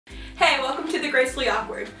Hey, welcome to The Gracefully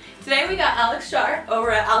Awkward. Today we got Alex Shar over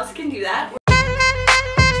at Alex Can Do That.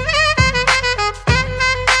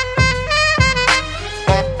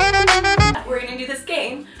 We're going to do this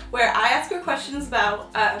game where I ask her questions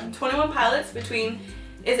about 21 Pilots between,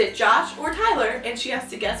 is it Josh or Tyler, and she has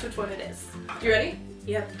to guess which one it is. You ready?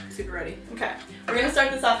 Yep, super ready. Okay, we're going to start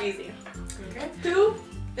this off easy. Okay. Who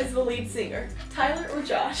is the lead singer, Tyler or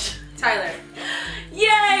Josh? Tyler.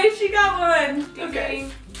 Yay, she got one! Ding, Okay.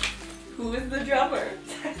 ding. Who is the drummer,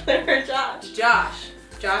 Tyler or Josh? Josh.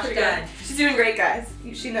 Josh again. She's doing great, guys.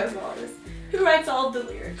 She knows all this. Who writes all of the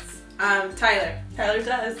lyrics? Tyler. Tyler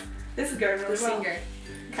does. This is going really The well. singer.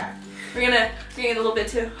 Okay. We're gonna get a little bit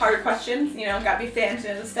to harder questions. You know, gotta be fans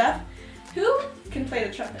to know the stuff. Who can play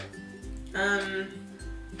the trumpet?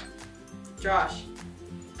 Josh.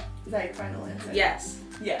 Is that your final answer? Yes.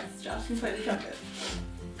 Yes, Josh can play the trumpet.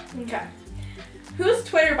 Okay. Whose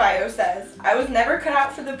Twitter bio says, I was never cut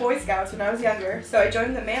out for the Boy Scouts when I was younger, so I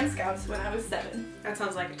joined the Man Scouts when I was 7. That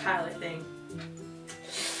sounds like a Tyler thing.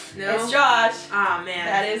 No? It's Josh. Ah, man.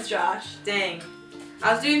 That is Josh. Dang.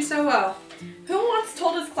 I was doing so well. Who once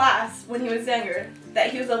told his class when he was younger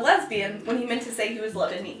that he was a lesbian when he meant to say he was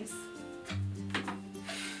Lebanese?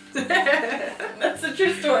 That's a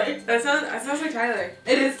true story. That sounds like Tyler.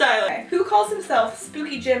 It is Tyler. Okay. Who calls himself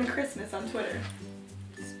Spooky Jim Christmas on Twitter?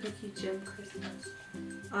 Spooky Jim Christmas.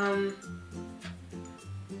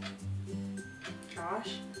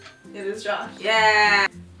 Josh? It is Josh. Yeah!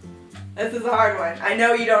 This is a hard one. I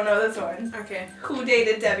know you don't know this one. Okay. Who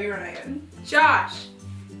dated Debbie Ryan? Josh!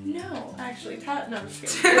 No, actually, Tyler. No, I'm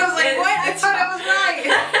just kidding. I was like, what? I thought I was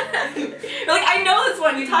right! You're like, I know this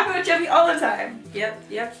one. You talk about Debbie all the time.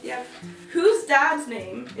 Yep. Whose dad's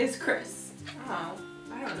name is Chris? Oh,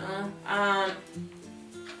 I don't know.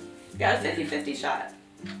 Got a 50-50 shot.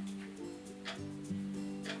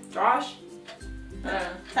 Josh?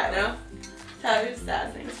 Tyler. No? Tyler's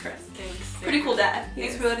dad's name is Chris. Thanks. Pretty cool dad.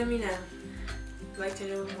 Thanks for letting me know. I'd like to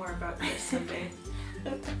know more about this someday.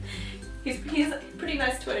 He's pretty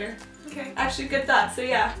nice Twitter. Okay. Actually, good thought. So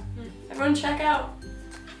yeah, everyone check out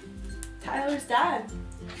Tyler's dad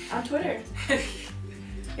on Twitter.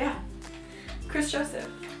 Yeah, Chris Joseph.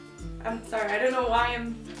 I'm sorry, I don't know why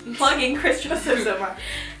I'm plugging Chris Joseph so much.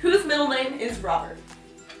 Whose middle name is Robert?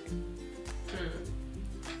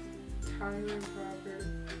 Tyler Robert.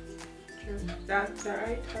 Is that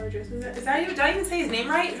right? Tyler Joseph. Is that you? Did I even say his name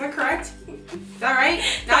right? Is that correct? Is that right?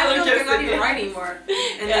 Now I feel like I'm not even right anymore.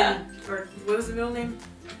 And then, or what was the middle name?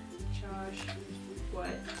 Josh. What?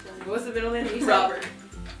 What was the middle name that you said? Robert.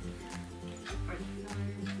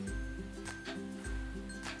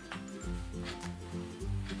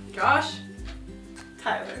 Josh?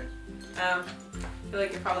 Tyler. I feel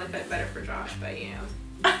like it probably fit better for Josh, but you know.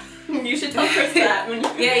 You should tell Chris that when you,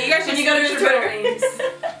 yeah, you guys should go to his Twitter. names.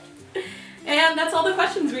 And that's all the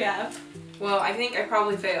questions we have. Well, I think I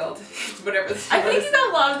probably failed. Whatever this I think you got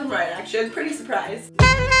a lot of them right, actually. I'm pretty surprised.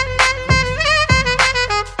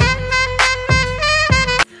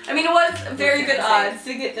 I mean, it was very good odds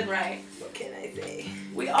to get them right. What can I say?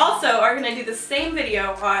 We also are going to do the same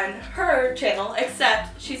video on her channel,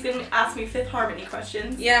 except she's going to ask me Fifth Harmony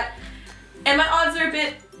questions. Yeah. And my odds are a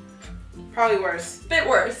bit Probably worse.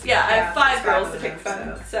 worse. Yeah, I have 5 girls to of pick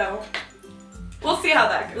them, from, so we'll see how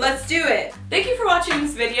that goes. Let's do it. Thank you for watching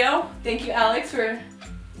this video. Thank you, Alex, for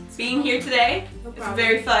being here today. No It's problem.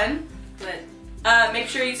 very fun. Lit. Make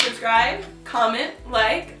sure you subscribe, comment,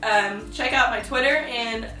 like, check out my Twitter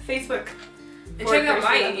and Facebook. And check out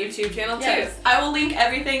my YouTube channel too. Yes, I will link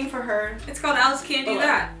everything for her. It's called Alice Can't Do Below.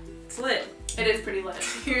 That. It's lit. It is pretty lit.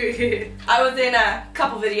 I was in a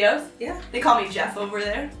couple videos. Yeah. They call me Jeff over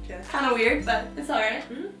there. Jeff. Kind of weird, but it's alright.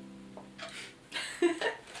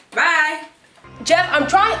 Bye. Jeff, I'm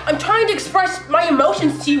trying to express my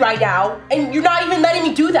emotions to you right now, and you're not even letting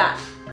me do that.